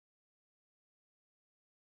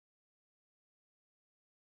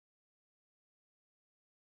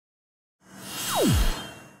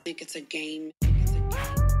Think it's a game.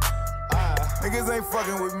 Niggas ain't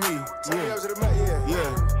fucking with me. Yeah.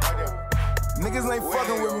 Niggas ain't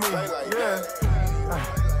fucking with me. Yeah.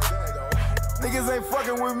 Niggas ain't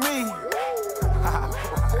fucking with me.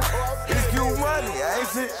 It's cute money,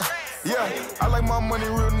 ain't it? Yeah, I like my money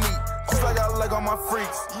real neat. Just like I like all my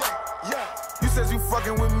freaks. You said you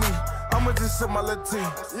fucking with me. I'ma just ship my little tea.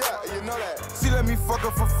 Yeah, you know that. She let me fuck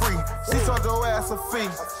her for free. She charge your ass a fee.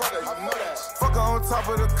 Fuck her on top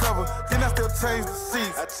of the cover. Then I still change the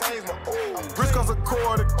seats. I changed my Wrist costs a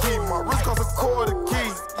quarter key. My wrist costs a quarter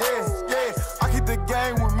key. Yeah. I keep the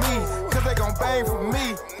game with me. Cause they gon' bang for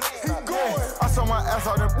me. I saw my ass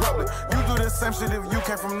out in public. You do the same shit if you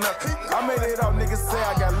came from nothing. I made it out, niggas say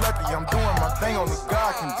I got lucky. I'm doing my thing, only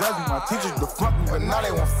God can judge me. My teachers to flunk me, but now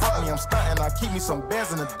they won't fuck me. I'm stunting, I keep me some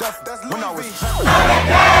bands in the duffel. When I was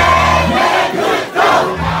trapping.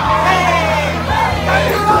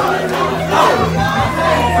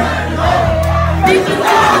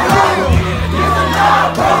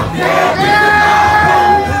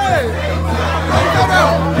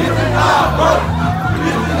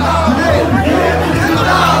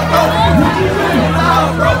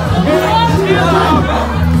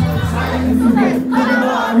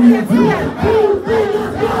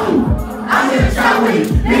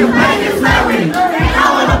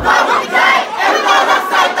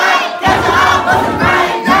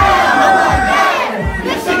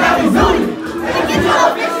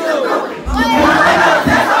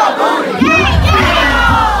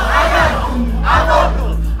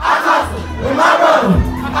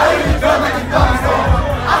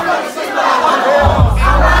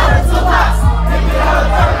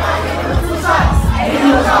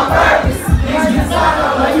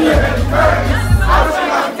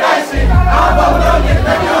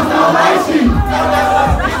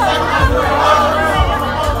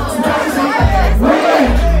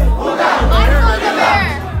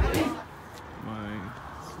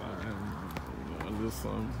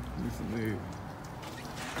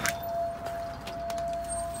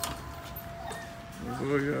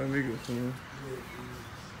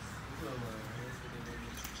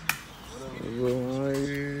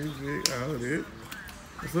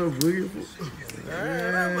 What's up, Boogie Fool? What's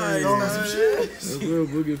up,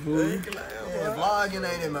 Boogie Fool? Vlogging,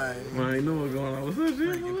 ain't it, man? Man, you know what's going on. What's up, Jim?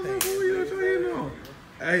 What's up, Boogie? What you know?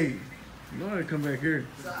 Hey, you know I gotta come back here.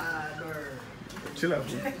 Chill out,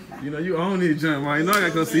 fool. You know you own this jump, man. You know I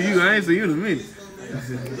gotta come see you. I ain't seen you in a minute.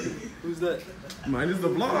 Who's that? Man, this is the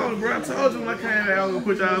vlog, bro. I told you when I came out, I was gonna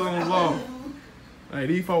put y'all on the vlog. Hey,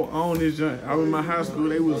 these folks own this joint. I was in my high school.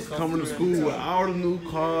 They was coming to school with all the new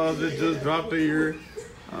cars that just dropped the year.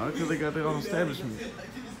 Because they got their own establishment.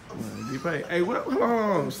 Hey, what? Hold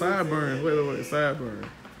on. Sideburns. Wait. Sideburns.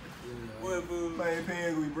 What, boo? Man,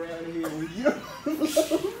 Pan, we brought here with you.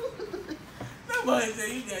 Nobody said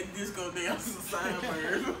you got disco dance and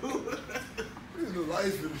sideburns. This is the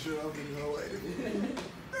lights for the shit off in the whole way.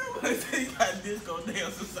 Nobody said you got disco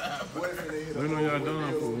dance and sideburns. We know y'all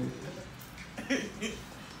done, fool.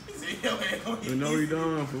 We know you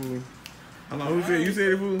done, fool. Hold on, who said? You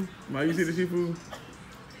said it, fool? Mike, you said the shit, fool?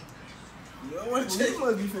 You must be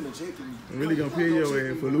finna check me. I'm really gonna peel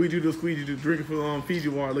your ass, fool. Luigi just squeegee, just drinking for Fiji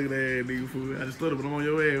water. Look at that nigga, fool. I just stuttered, but I'm on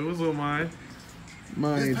your ass. What's up, man?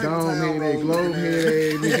 Mine, dome head ass, globe head ass,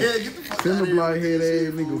 nigga. Cinder block head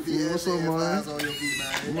ass, nigga, fool. What's up, man?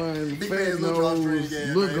 Mine, fat nose,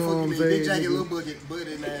 look gums, ass, nigga.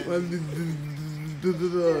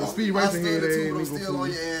 Speed racing head ass, nigga, still on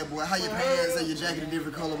your ass, boy. How your pants and your jacket a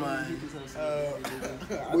different color, man?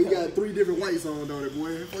 Boy, you got 3 different whites on, don't it,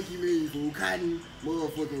 boy? Fuck you mean, fool? Cotton,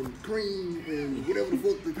 motherfucking cream, and whatever the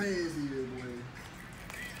fuck the pants is, boy.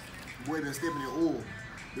 Boy, been stepping in oil.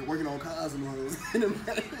 Been working on cars and hoes.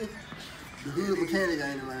 The hood mechanic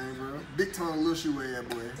ain't it, man, bro. Big tongue, little shoe ass,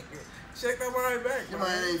 boy. Check that right back. Your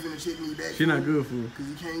man ain't finna check me back. She not good, fool. Cause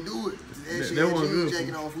you can't do it. That one good,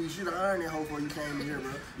 jacket on, fool. You should have earned that hoe before you came in here,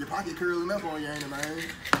 bro. Your pocket curling up on you, ain't it, man?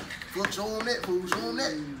 Fuck, show him that, fool. Show him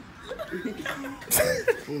that.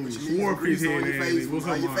 Swarfish head ass, nigga. What's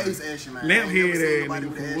up, man? Lamp head ass, nigga,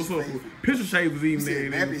 fool. What's up, fool? Pistol shavers eating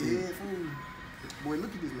that, nigga, fool. Boy,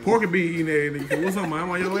 look at this man. Porky bean eating that, nigga, fool. What's up, man? I'm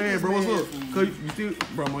on your ass, bro. What's up? Cause you still,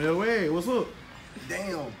 bro, I'm on your ass. What's up?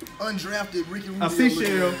 Damn, undrafted Ricky Rubio. I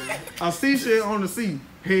see shell on the sea.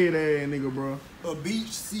 Head ass nigga, bro. A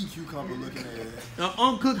beach sea cucumber looking ass. An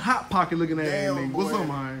uncooked hot pocket looking ass nigga. Boy. What's up,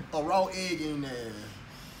 man? A raw egg in there.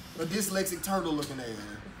 A dyslexic turtle looking ass.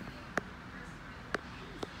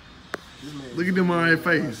 Look at them on their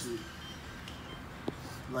face.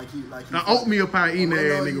 Like he now oatmeal pie eating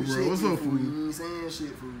ass nigga, bro. What's up, fool? You ain't saying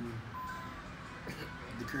shit, fool.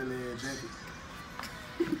 The curly ass jacket.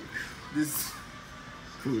 This.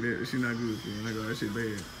 Fool, that shit not good, fool. Nigga, that shit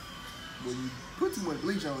bad. When you put too much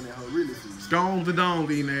bleach on that hoe, really, fool. Scones and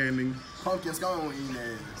dogs eating that, nigga. Pumpkin scone eating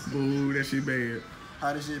ass. Boo, that shit bad.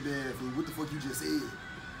 How that shit bad, fool? What the fuck you just said?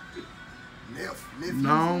 Nephew.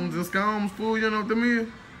 Gnomes and scones, fool, you know what I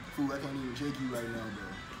mean? Fool, I can't even check you right now, bro.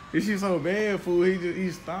 This shit so bad, fool.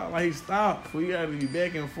 He stopped, like he stopped, fool. You gotta be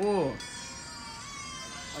back and forth.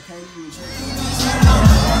 I can't even check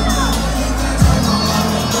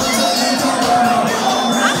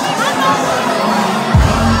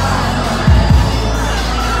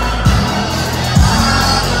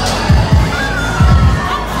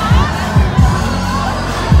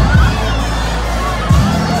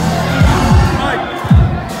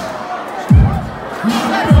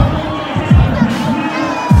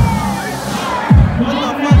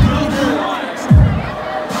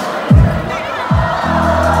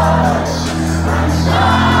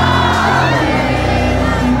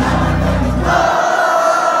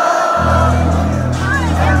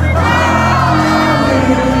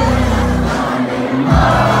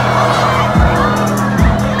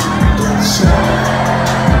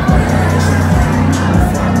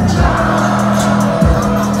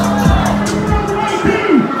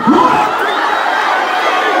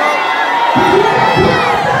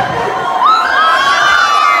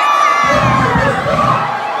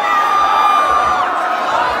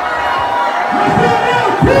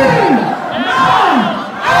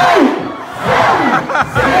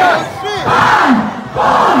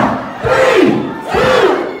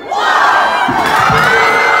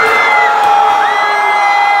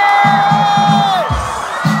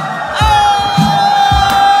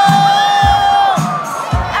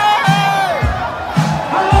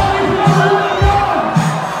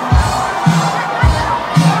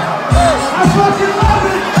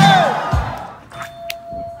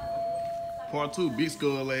Part 2, big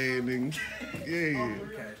skull ass nigga. Yeah.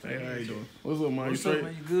 Hey, how you doing? What's up, man? You straight?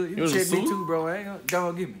 Man, you good? You was a check me suit? too, bro. I ain't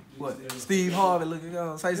gonna give me what? Steve Harvey looking.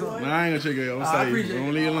 Say something. Nah, I ain't gonna check it out. I'm I saying, appreciate don't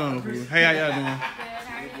it. leave it alone, fool. Hey, how y'all doing?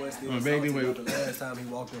 The last time he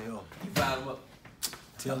walked in here. Fired him up.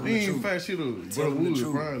 Tell him He the ain't truth. fat shit up. Tell Brother him the Wood,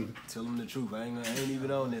 truth. probably. Tell him the truth. I ain't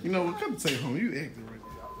even on that. You know what? Come take home. You acting right.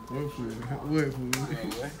 What fool? What fool? What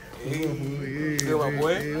fool? Yeah. Good, my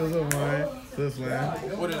boy. Yeah, what's up, man? What's up, man?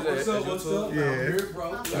 What is that? What's up? Yeah.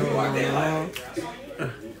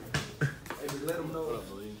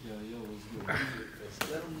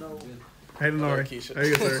 Hey, Lenore. Hey, yes,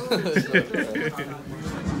 sir.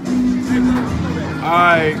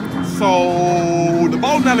 Alright, so the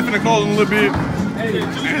ball's not finna close in a little bit,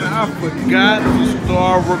 and I forgot to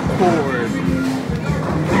start recording.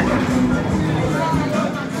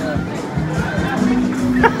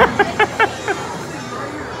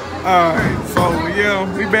 Alright, so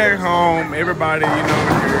yeah, we back home. Everybody, you know,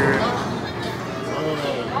 here.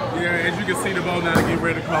 Yeah, as you can see, the boat now getting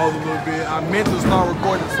ready to close a little bit. I meant to start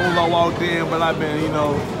recording as soon as I walked in, but I've been, you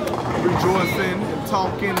know, rejoicing and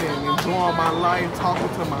talking and enjoying my life, talking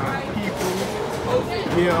to my people.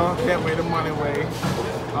 Yeah, that way the money way.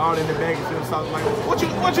 All in the bag and shit, something like, what you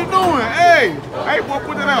doing? Hey, boy,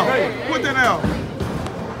 put that out. Put that out.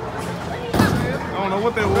 I don't know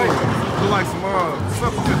what that was. Look like some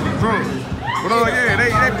substance for drugs. But yeah, they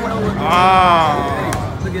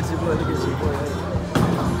Look at you, boy. Look at you, boy.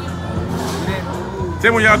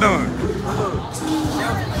 tell me when y'all done.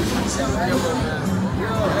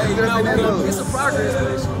 It's a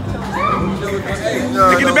progress, man.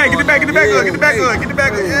 Get it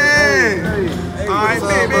back up. Yeah. All right,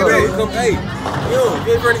 bet. Hey, yo,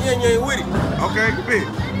 get ready in, you ain't with it. Okay, bet.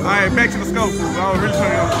 All right, back to the scope, fool. I was really trying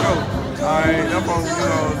to get on the scope. All right, them folks, you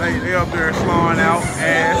know, they up there slowing out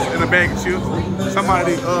ass in a bag of chips.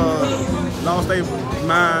 Somebody lost their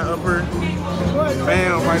mind up here.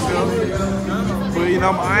 Bam, right there. But you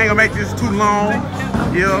know, I ain't gonna make this too long.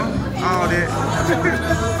 Yeah, all that.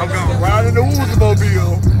 I'm gonna ride in the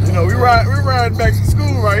Woolsmobile. You know, we riding back to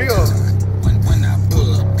school right here. When I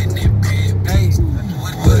pull up in that bad bitch,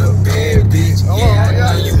 what a bad bitch.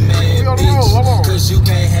 Yeah, you mad bitch. Cause you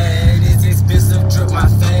can't have this expensive drip, my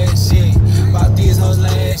fast shit. About these hoes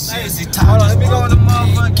last shit. Hold on, let me go on the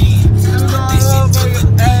motherfucking. Put this shit to the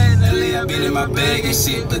end. Lately I been in my bag and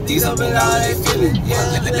shit. But these hoes been all they feeling.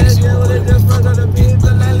 Yeah, that shit with it just front of the bitch.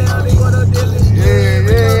 But lately I be wanna deal it. Yeah.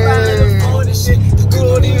 The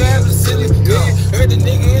girl don't even have a silly. Yeah, heard the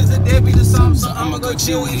nigga is a deadbeat or something. So I'ma go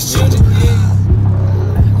chill with his children. Yeah.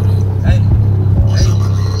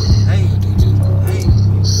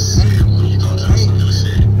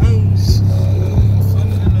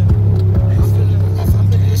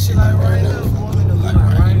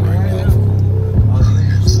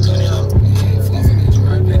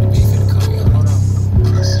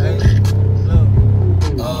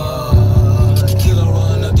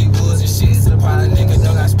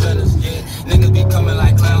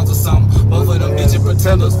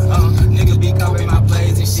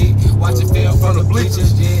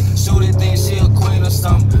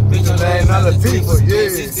 stomach. Bitch, I'm Man, not the people, yeah.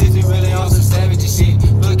 If you really on some savage shit,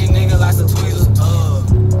 looking nigga like some tweezers.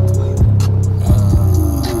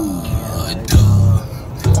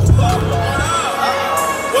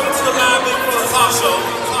 Welcome to the live Big Brother Talk Show.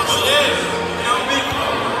 Oh yeah, you know me.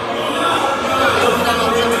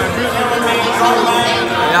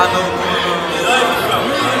 Y'all know.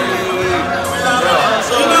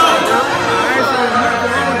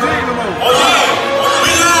 Oh yeah, we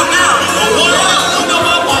live now. So what up? You know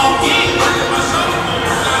what? Walk in.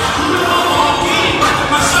 You know what? Walk in. Breaking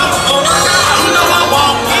my show. Oh my God. You know what?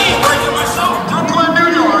 Walk in. Breaking my show. Brooklyn, New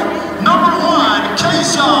York, number 1,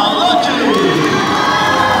 KEE Lucky.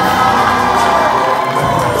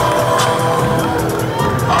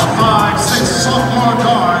 A 5'6" sophomore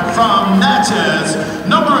guard from Natchez,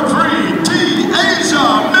 number 3,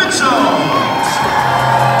 Asia Mitchell.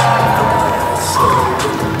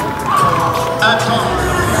 At guard.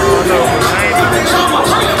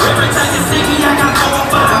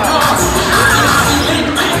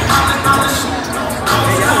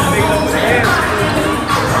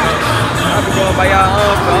 By y'all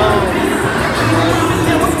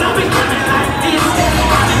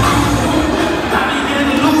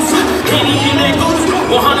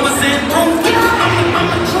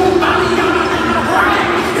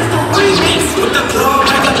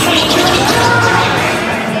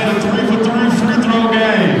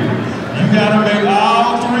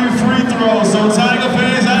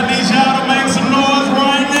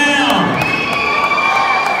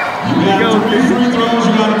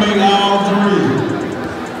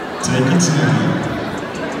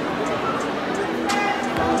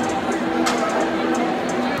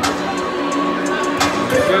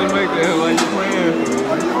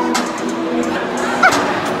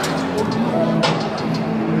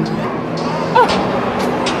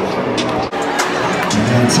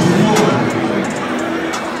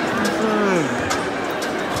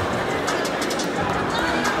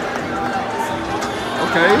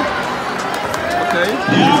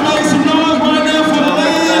Y'all make some noise right now for the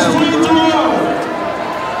last free throw.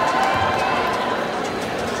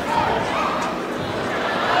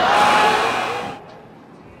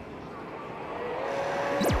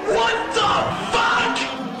 What the fuck?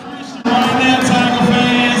 Right now, Tiger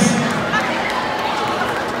fans.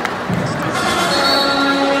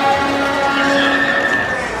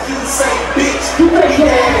 You say bitch, you make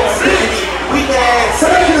ass bitch. We ass. So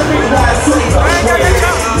they just think why it's sweet.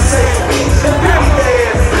 You say bitch, the baby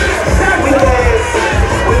ass. We ass.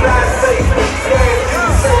 We not say bitch ass. You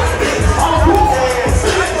say bitch. All we ass. The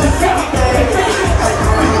baby ass.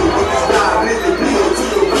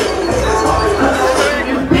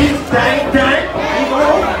 Bitch, dang, dang.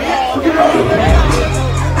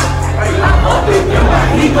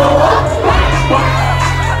 He go up.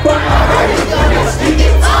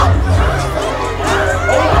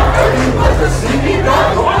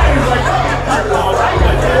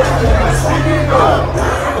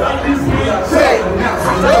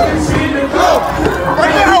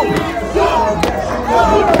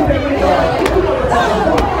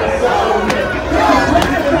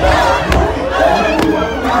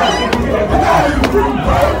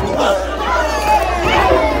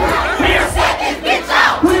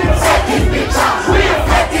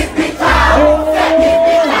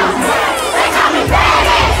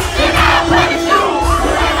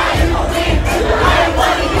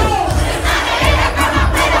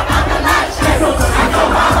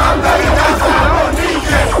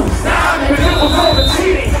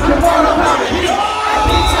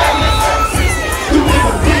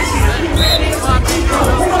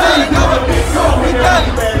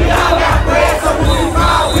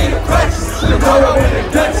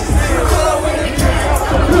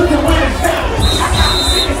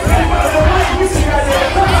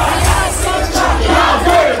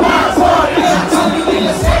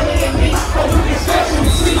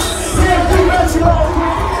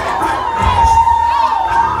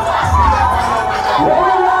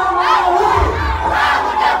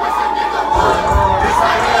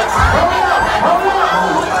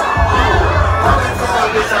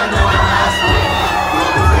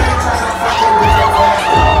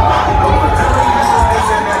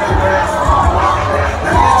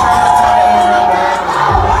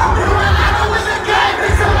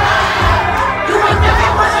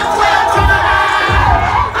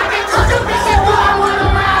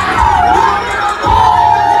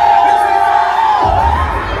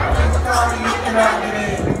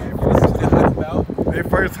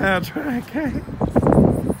 First time trying cake. Let's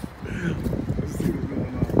see what's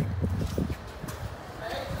going on.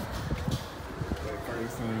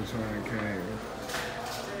 First time trying cake.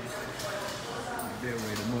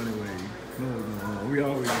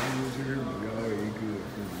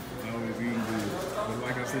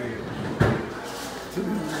 said.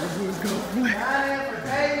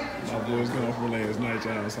 My boy's gone from last night,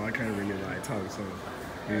 y'all, so I can't really like talk. So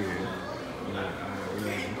yeah.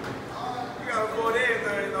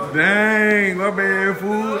 Dang, my bad,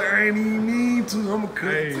 fool. I ain't even need to. I'm a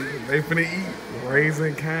cook. Hey, they finna eat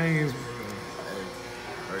Raisin Cane's, bro.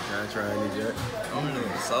 First time trying it, Jack. I don't know,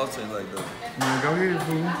 salty like that. Man, go ahead,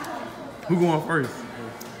 fool. Who going first?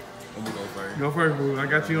 I'm gonna go first. Go first, fool. I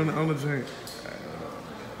got you on the joint.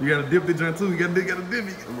 You gotta dip the joint too. You gotta dip it.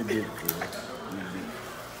 I'm gonna dip it, fool.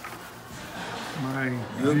 Man,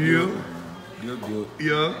 Dip.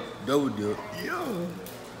 Yeah. Double dip.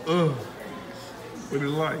 Yeah. What it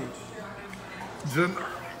like? Just,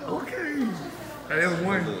 okay. Hey, that's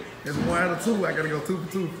one. That's 1 out of 2. I gotta go 2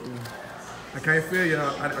 for 2. I can't feel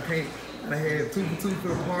y'all. I can't. I had 2 for 2 for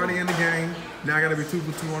the party and the game. Now I gotta be 2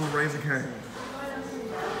 for 2 on the Raisin Cane.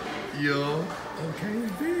 Yeah. Okay,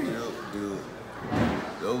 big. Dip.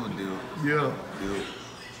 Double dip. Yeah.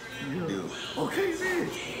 Dip. Okay, big.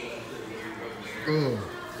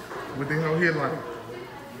 What the hell here like?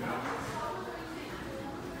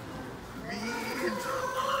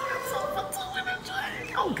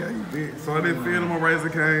 Okay, big. So I didn't feel them on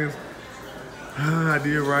Raisin Cane's. I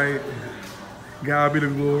did right. God be the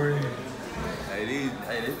glory. Hey, they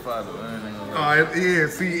probably learning. Yeah,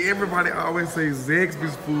 see, everybody always say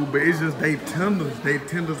Zaxby's food, but it's just they tenders. They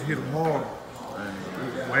tenders hit hard.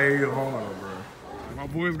 Way harder, bro. My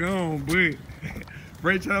boy's gone, but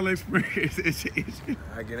Ray Child Experience.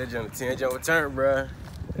 I get that jump 10 jump return, bro.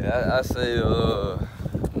 Yeah, I say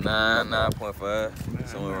 9.5,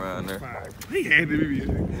 somewhere around there. He had to be.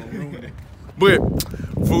 But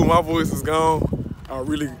fool, my voice is gone. I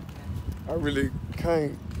really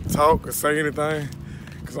can't talk or say anything.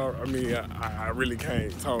 Cause I mean, I really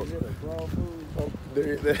can't talk.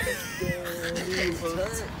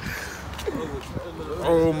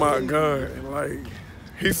 Oh my God! Like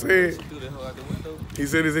he said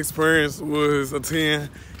his experience was a 10.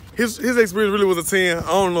 His experience really was a 10.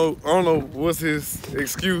 I don't know what's his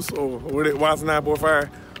excuse or why it's 9.5,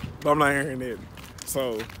 but I'm not hearing that.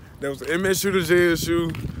 So that was the MSU to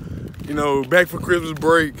JSU. You know, back for Christmas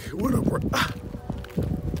break. What a break!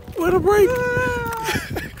 What a break!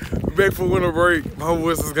 Back for winter break. My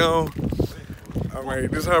voice is gone. All right,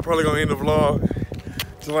 this is how I'm probably gonna end the vlog.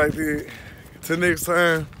 Just like that. Till next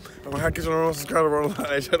time, I'm gonna catch you on subscribe on the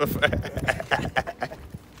line. Shut up.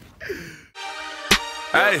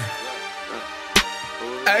 Hey.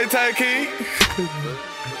 Hey, take KEE.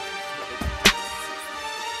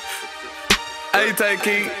 Hey, take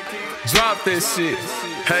KEE. Drop this shit.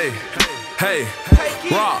 Hey.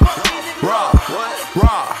 Raw.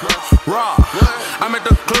 I'm at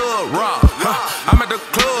the club, raw. I'm at the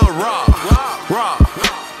club, raw.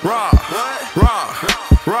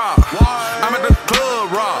 I'm at the club,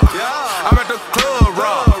 raw. I'm at the club,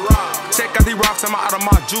 raw. Check out these rocks, I'm out of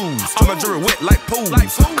my jewels. Keep my jewelry wet like pools.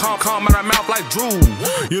 Calm out of mouth like drool.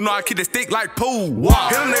 You know I keep the stick like pool.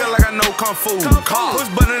 Hit a nigga like I know kung fu. Push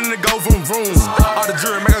button and it go vroom vroom. All the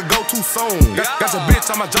jewelry make her go too soon. Got your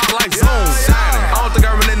bitch on my job like zoom. I don't think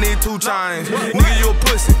I really need 2 chains. Nigga, you a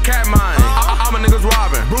pussy, cat mine. All my niggas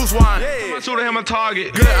robbing, Bruce Wayne. Shooting him a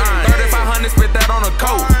target, good iron. 3500, spit that on a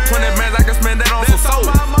coat. 20 bands, I can spend that on some soap.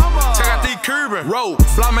 Check out these Cuban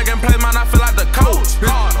ropes. Block making plays, man, I feel like the coach.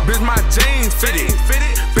 Bitch, my jeans fitted.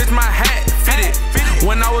 Bitch, my hat fitted.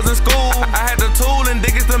 When I was in school, I had the tool and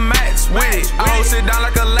digits to match with it. I hold shit down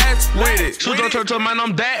like a latch with it. Shoot your church, man,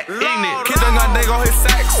 I'm that ignorant. Kid done got dig on his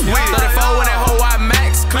sacks with it. 34